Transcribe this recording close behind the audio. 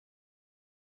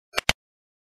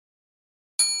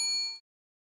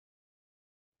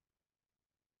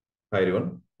Hi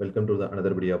everyone, welcome to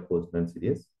another video of Postman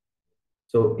series.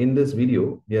 So in this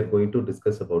video, we are going to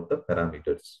discuss about the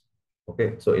parameters.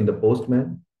 Okay, so in the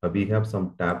Postman, we have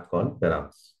some tab called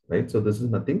params, right? So this is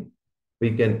nothing.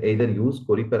 We can either use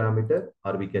query parameter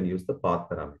or we can use the path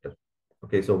parameter.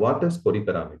 Okay, so what is query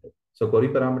parameter? So query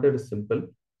parameter is simple.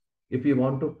 If you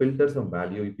want to filter some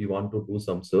value, if you want to do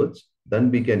some search, then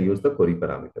we can use the query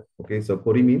parameter. Okay, so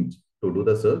query means to do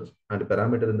the search and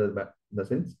parameter in the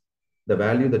sense the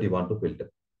value that you want to filter.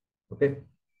 Okay.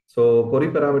 So query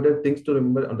parameter, things to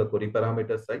remember on the query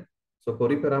parameter side. So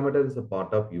query parameter is a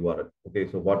part of URL. Okay.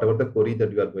 So whatever the query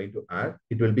that you are going to add,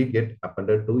 it will be get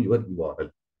appended to your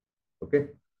URL. Okay.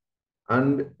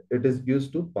 And it is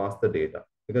used to pass the data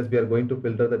because we are going to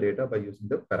filter the data by using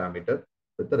the parameter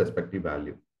with the respective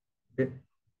value. Okay.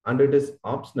 And it is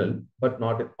optional, but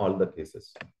not in all the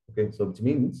cases. Okay. So which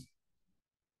means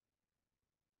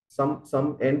some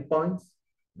endpoints,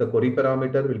 the query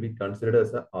parameter will be considered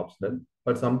as an optional,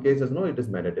 but some cases, no, it is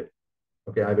mandatory.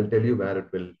 Okay, I will tell you where it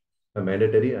will be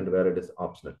mandatory and where it is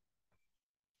optional.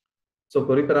 So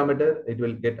query parameter, it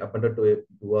will get appended to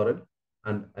a URL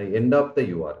and I end up the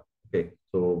URL. Okay,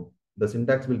 so the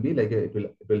syntax will be like it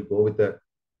will go with a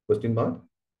question mark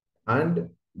and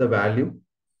the value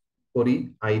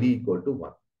query ID equal to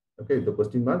 1. Okay, the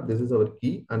question mark, this is our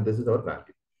key and this is our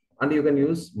value. And you can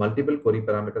use multiple query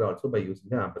parameter also by using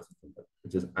the ampersand symbol,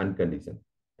 which is unconditioned.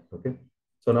 Okay.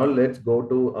 So now let's go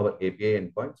to our API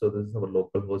endpoint. So this is our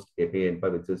localhost API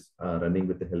endpoint, which is running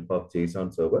with the help of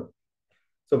JSON server.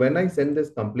 So when I send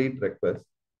this complete request,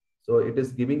 so it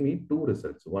is giving me two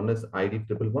results. One is ID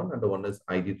 111 and the one is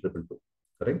ID 222.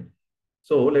 Correct.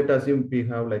 So let's assume we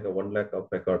have like a 1 lakh of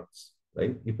records,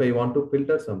 right? If I want to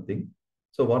filter something,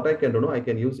 so what I can do, I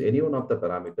can use any one of the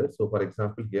parameters. So for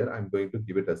example, here I'm going to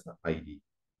give it as an ID.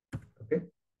 Okay.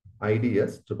 ID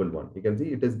is 111. You can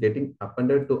see it is getting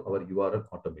appended to our URL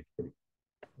automatically.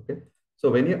 Okay.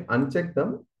 So when you uncheck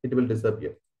them, it will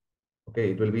disappear.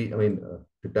 Okay. It will be,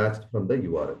 detached from the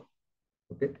URL.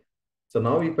 Okay. So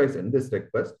now if I send this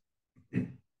request,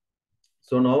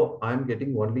 so now I'm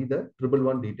getting only the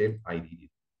 111 detailed ID.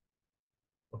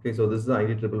 Okay, so this is the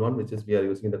ID 111, which is we are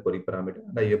using the query parameter,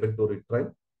 and I am able to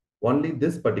retrieve only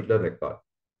this particular record.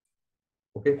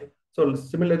 Okay, so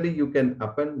similarly, you can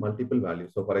append multiple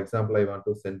values. So for example, I want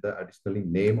to send the additionally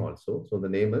name also. So the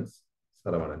name is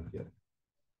Saravanan here.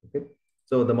 Okay,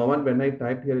 so the moment when I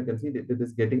type here, you can see that it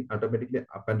is getting automatically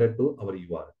appended to our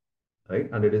URL, right?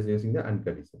 And it is using the AND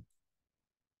condition.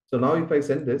 So now if I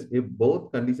send this, if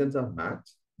both conditions are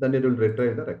matched, then it will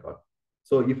retrieve the record.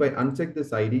 So if I uncheck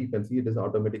this ID, you can see it is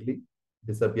automatically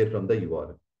disappear from the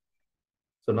URL.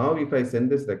 So now if I send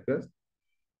this request,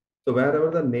 so wherever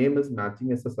the name is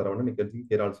matching as a Saravanan, you can see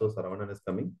here also Saravanan is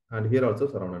coming and here also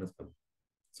Saravanan is coming.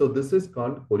 So this is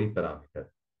called query parameter.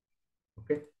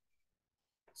 Okay.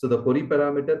 So the query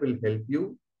parameter will help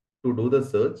you to do the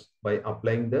search by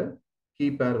applying the key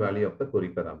pair value of the query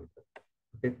parameter.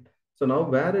 Okay. So now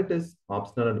where it is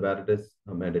optional and where it is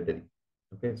mandatory.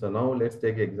 Okay. So now let's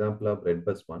take example of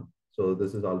Redbus one. So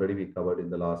this is already we covered in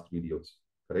the last videos,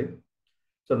 correct?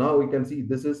 So now we can see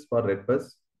this is for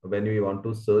Redbus when we want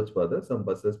to search for some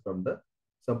buses from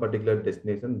some particular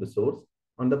destination, the source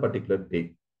on the particular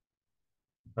date.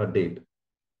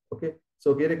 Okay.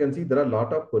 So here you can see there are a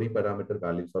lot of query parameter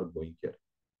values are going here,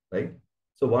 right?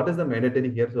 So what is the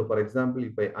mandatory here? So for example,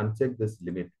 if I uncheck this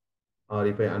limit or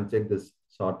if I uncheck this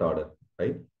sort order,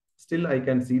 right? Still I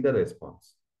can see the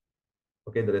response.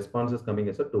 Okay, the response is coming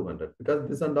as a 200 because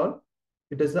this and all,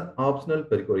 it is an optional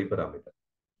query parameter.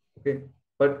 Okay,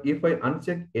 but if I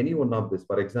uncheck any one of this,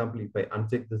 for example, if I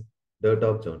uncheck this date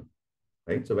of journey,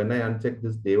 right? So when I uncheck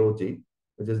this DOJ,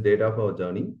 which is data of our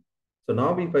journey, so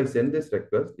now if I send this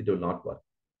request, it will not work.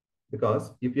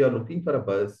 Because if you are looking for a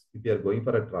bus, if you are going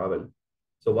for a travel,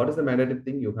 so what is the mandatory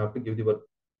thing? You have to give your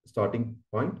starting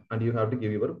point and you have to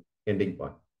give your ending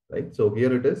point, right? So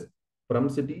here it is from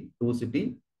city to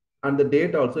city and the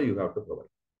date also you have to provide.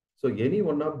 So any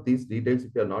one of these details,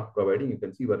 if you are not providing, you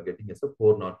can see you are getting as a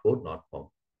 404 not found.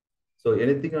 So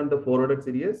anything on the forwarded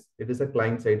series, it is a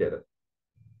client side error.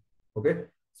 Okay.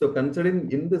 So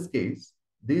considering in this case,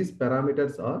 these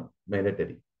parameters are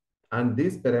mandatory and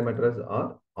these parameters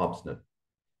are optional.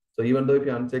 So even though if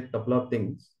you uncheck a couple of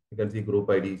things, you can see group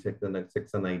ID,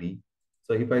 section ID.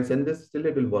 So if I send this, still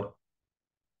it will work.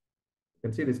 You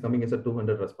can see it is coming as a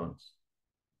 200 response,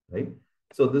 right?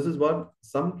 So this is what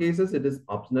some cases it is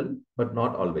optional, but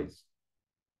not always.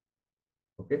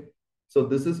 Okay. So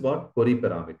this is what query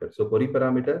parameter. So query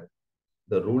parameter,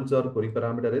 the rules or query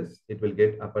parameter is it will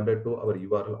get appended to our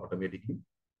URL automatically.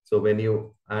 So when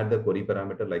you add the query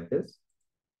parameter like this,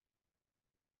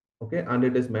 Okay, and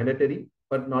it is mandatory,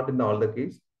 but not in all the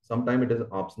case. Sometimes it is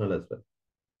optional as well.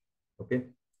 Okay,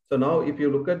 so now if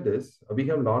you look at this, we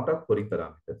have lot of query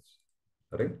parameters,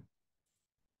 correct?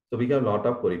 So we have lot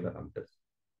of query parameters.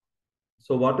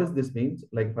 So what does this means?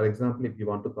 Like, for example, if you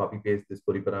want to copy paste this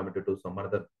query parameter to some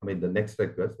other, the next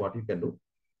request, what you can do,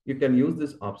 you can use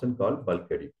this option called bulk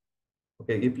edit.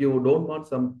 Okay, if you don't want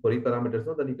some query parameters,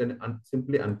 no, then you can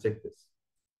simply uncheck this.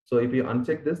 So if you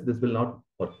uncheck this, this will not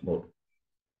work more.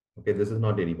 Okay, this is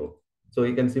not anymore. So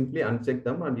you can simply uncheck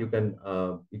them and you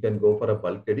can go for a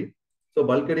bulk edit. So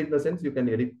bulk edit in the sense you can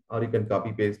edit or you can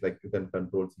copy paste, like you can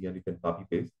control C and you can copy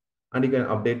paste and you can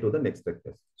update to the next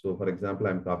request. So for example,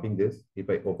 I'm copying this. If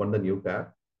I open the new tab,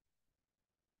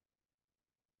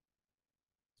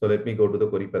 so let me go to the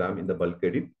query param in the bulk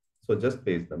edit. So just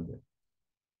paste them there.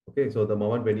 Okay, so the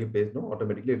moment when you paste, no,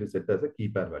 automatically it is set as a key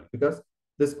pair value because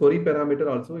this query parameter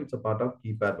also it's a part of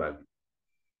key pair value.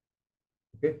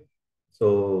 Okay,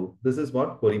 so this is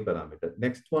what query parameter.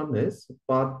 Next one is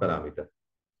path parameter.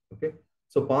 Okay,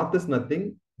 so path is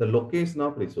nothing, the location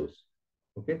of resource.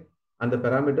 Okay, and the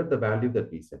parameter, the value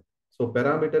that we set. So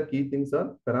parameter key things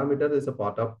are parameter is a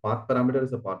part of path parameter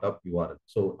is a part of URL.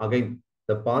 So again,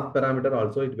 the path parameter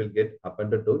also it will get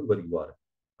appended to your URL.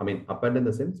 Append in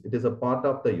the sense it is a part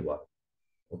of the URL.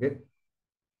 Okay,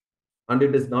 and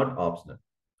it is not optional.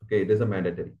 Okay, it is a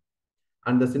mandatory.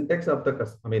 And the syntax of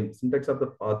the syntax of the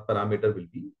path parameter will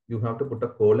be you have to put a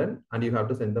colon and you have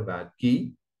to send the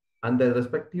key and the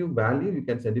respective value you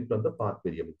can send it from the path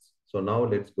variables. So now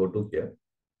let's go to here.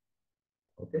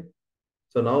 Okay.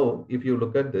 So now if you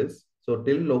look at this, so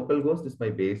till localhost is my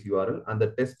base URL and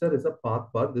the tester is a path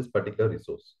for this particular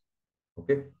resource.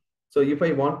 Okay. So if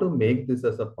I want to make this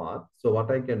as a path, so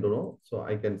what I can do now, so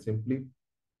I can simply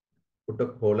put a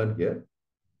colon here.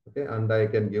 Okay, and I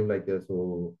can give like a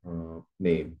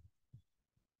name.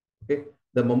 Okay,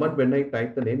 the moment when I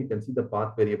type the name, you can see the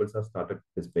path variables are started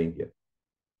displaying here.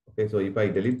 Okay, so if I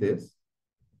delete this,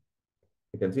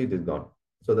 you can see it is gone.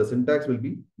 So the syntax will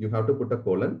be you have to put a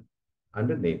colon and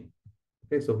a name.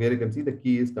 Okay, so here you can see the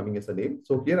key is coming as a name.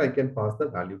 So here I can pass the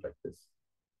value like this.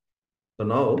 So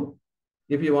now,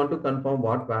 if you want to confirm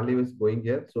what value is going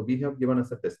here, so we have given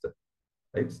us a tester,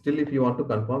 right? Still, if you want to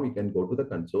confirm, you can go to the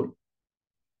console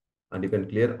and you can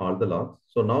clear all the logs.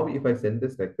 So now if I send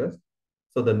this request,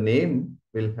 so the name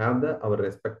will have our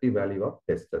respective value of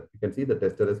tester. You can see the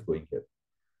tester is going here.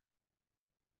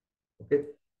 Okay.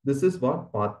 This is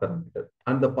what path parameter.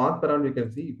 And the path parameter you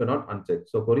can see you cannot uncheck.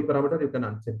 So query parameter you can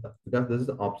uncheck that because this is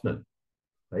optional,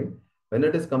 right? When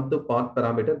it is come to path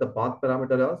parameter, the path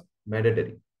parameter is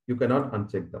mandatory. You cannot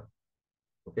uncheck them.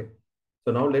 Okay.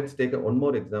 So now let's take one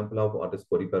more example of what is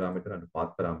query parameter and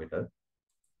path parameter.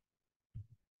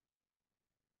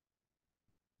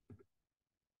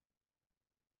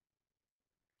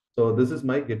 So this is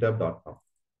my github.com.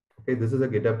 Okay, this is a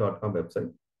github.com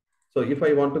website. So if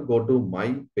I want to go to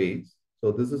my page,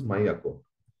 so this is my account.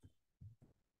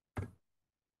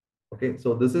 Okay,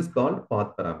 so this is called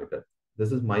path parameter.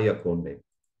 This is my account name.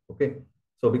 Okay,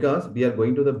 so because we are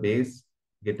going to the base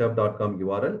github.com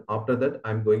URL, after that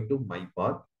I'm going to my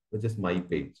path, which is my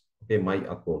page. Okay, my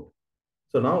account.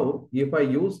 So now if I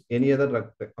use any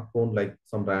other account like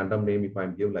some random name, if I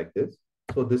give like this,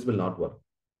 so this will not work,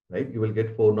 right? You will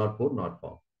get 404 not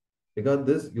found because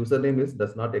this username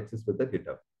does not exist with the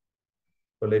GitHub.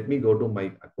 So let me go to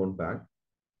my account back.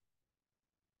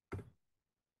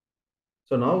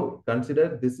 So now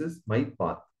consider this is my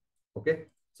path. Okay.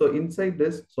 So inside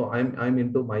this, so I'm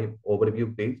into my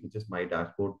overview page, which is my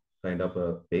dashboard kind of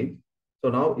a page. So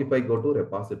now if I go to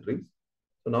repositories,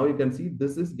 so now you can see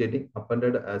this is getting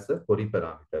appended as a query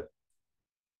parameter.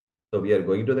 So we are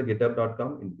going to the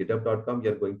github.com. In github.com, we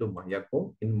are going to my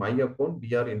account. In my account,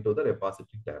 we are into the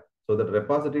repository tab. So the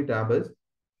repository tab is,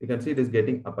 you can see it is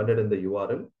getting appended in the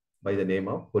URL by the name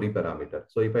of query parameter.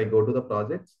 So if I go to the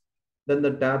projects, then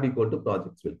the tab equal to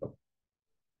projects will come.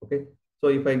 Okay. So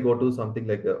if I go to something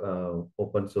like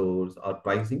open source or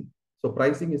pricing, so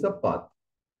pricing is a path.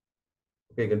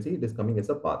 Okay, you can see it is coming as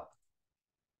a path.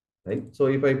 Right. So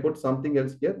if I put something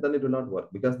else here, then it will not work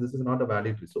because this is not a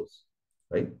valid resource.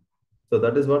 Right. So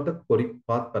that is what the query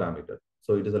path parameter.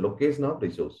 So it is a location of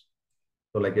resource.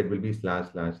 So like it will be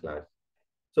 ///.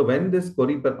 So when this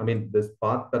this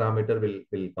path parameter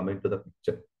will come into the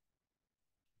picture.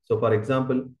 So for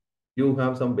example, you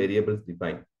have some variables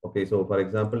defined. Okay, so for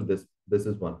example, this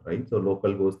is one, right? So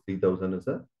localhost 3000 is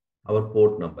our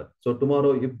port number. So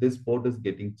tomorrow, if this port is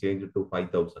getting changed to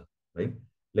 5000, right?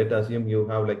 Let's assume you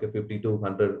have like a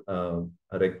 5200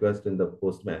 request in the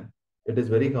Postman. It is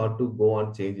very hard to go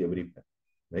and change every time,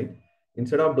 right?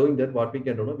 Instead of doing that, what we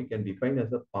can do, we can define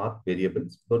as a path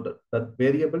variables. So that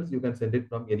variables, you can send it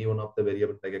from any one of the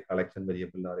variables like a collection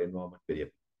variable or environment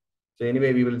variable. So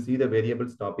anyway, we will see the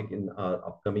variables topic in our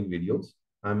upcoming videos.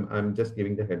 I'm just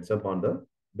giving the heads up on the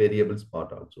variables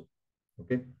part also.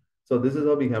 Okay. So this is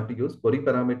how we have to use query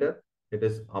parameter. It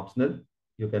is optional.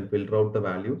 You can filter out the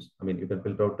values. I mean, you can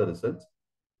filter out the results,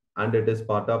 and it is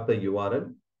part of the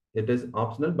URL. It is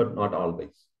optional, but not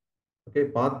always. Okay.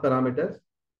 Path parameters.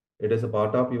 It is a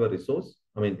part of your resource.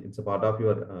 I mean, it's a part of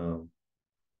your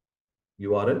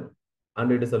URL,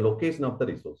 and it is a location of the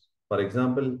resource. For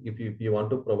example, if you want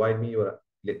to provide me your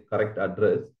correct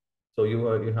address, so you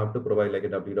have to provide like a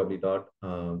www dot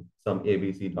some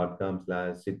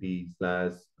abc.com/city/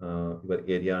 your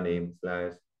area name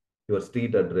 / your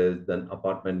street address, then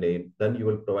apartment name, then you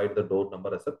will provide the door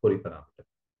number as a query parameter,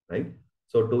 right?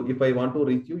 So if I want to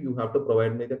reach you, you have to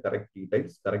provide me the correct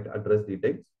details, correct address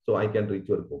details, so I can reach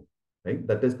your home, right?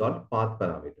 That is called path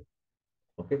parameter.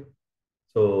 Okay.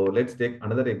 So let's take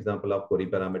another example of query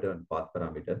parameter and path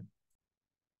parameter.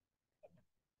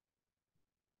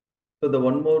 So the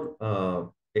one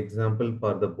more example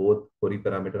for the both query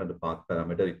parameter and the path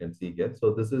parameter you can see here.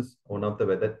 So this is one of the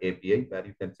weather API where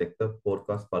you can check the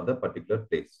forecast for the particular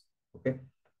place. Okay.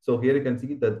 So here you can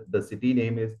see that the city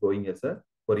name is going as a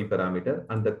query parameter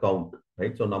and the count,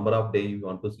 right? So number of days you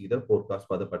want to see the forecast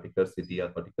for the particular city or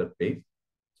particular place.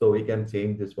 So we can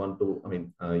change this one to, I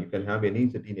mean, you can have any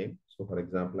city name. So for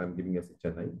example, I'm giving as a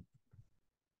Chennai.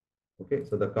 Okay,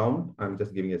 so the count, I'm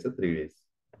just giving as a 3 days.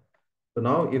 So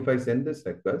now if I send this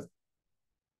request,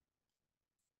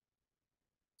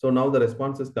 so now the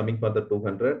response is coming for the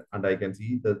 200 and I can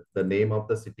see the name of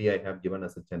the city I have given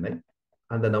as a Chennai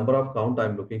and the number of count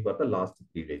I'm looking for the last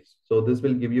 3 days. So this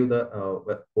will give you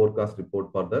the forecast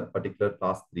report for the particular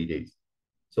last 3 days.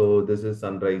 So this is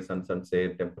sunrise and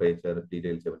sunset, temperature,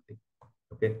 details, everything.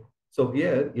 Okay. So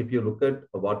here, if you look at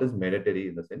what is mandatory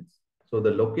in the sense, so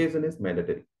the location is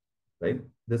mandatory, right?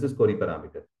 This is query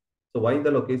parameter. So why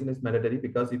the location is mandatory?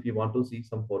 Because if you want to see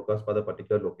some forecast for the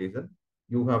particular location,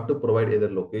 you have to provide either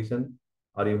location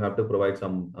or you have to provide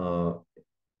some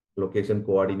location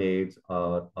coordinates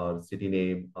or city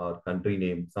name or country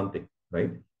name, something,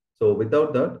 right? So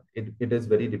without that, it is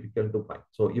very difficult to find.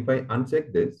 So if I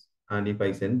uncheck this and if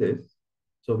I send this,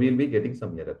 so we'll be getting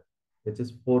some error, which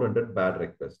is 400 bad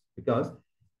request because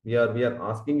we are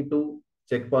asking to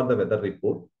check for the weather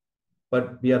report,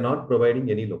 but we are not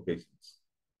providing any locations,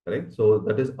 right? So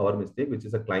that is our mistake, which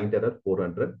is a client error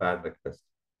 400 bad request.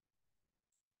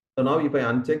 So now if I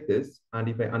uncheck this and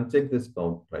if I uncheck this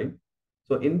count, right?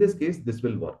 So in this case, this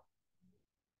will work.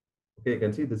 Okay, you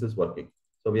can see this is working.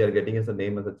 So we are getting as a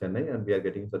name as a Chennai and we are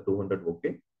getting as a 200.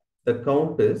 Okay. The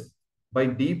count is by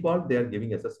default, they are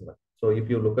giving as a 7. So if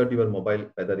you look at your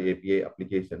mobile weather API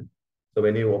application, so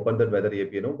when you open that weather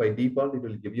API, by default, it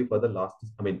will give you for the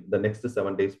the next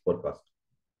 7 days forecast,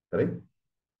 correct?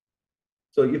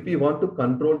 So if you want to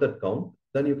control that count,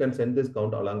 then you can send this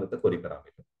count along with the query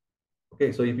parameter.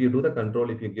 Okay, so if you do the control,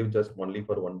 if you give just only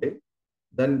for 1 day,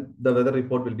 then the weather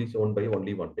report will be shown by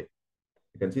only 1 day.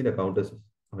 You can see the count is,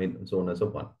 shown as a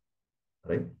 1,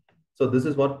 right? So this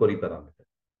is what query parameter.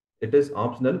 It is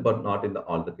optional, but not in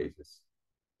all the cases.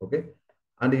 Okay.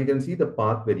 And you can see the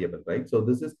path variable, right? So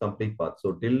this is complete path.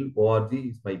 So till org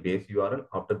is my base URL.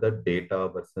 After that, data,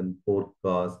 version,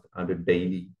 forecast, and a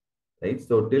daily, right?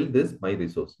 So till this, my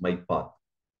resource, my path,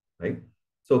 right?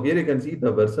 So here you can see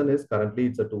the version is currently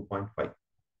it's a 2.5.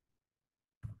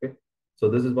 Okay. So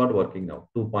this is what working now,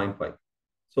 2.5.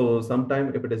 So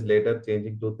sometime if it is later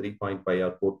changing to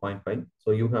 3.5 or 4.5, so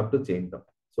you have to change them.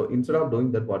 So instead of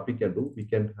doing that, what we can do, we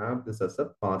can have this as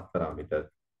a path parameter.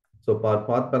 So path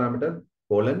parameter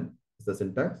colon is the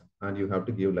syntax and you have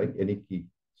to give like any key.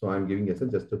 So I'm giving as a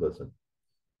just a version.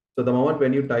 So the moment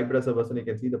when you type it as a version, you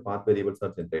can see the path variables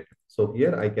are generated. So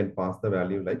here I can pass the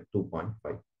value like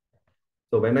 2.5.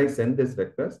 So when I send this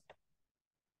request,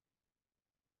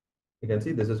 you can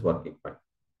see this is working fine.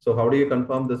 So how do you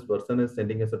confirm this version is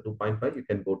sending as a 2.5? You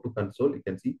can go to console. You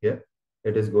can see here,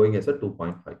 it is going as a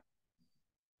 2.5.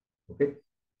 Okay.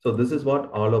 So this is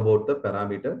what all about the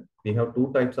parameter. We have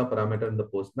 2 types of parameter in the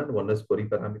Postman. One is query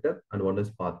parameter and one is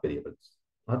path variables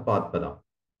or path param.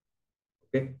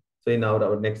 Okay. So in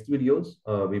our next videos,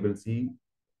 we will see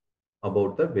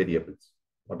about the variables.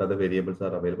 What other variables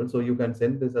are available? So you can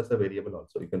send this as a variable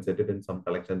also. You can set it in some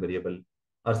collection variable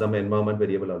or some environment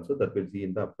variable also that we'll see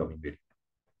in the upcoming video.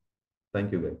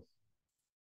 Thank you guys.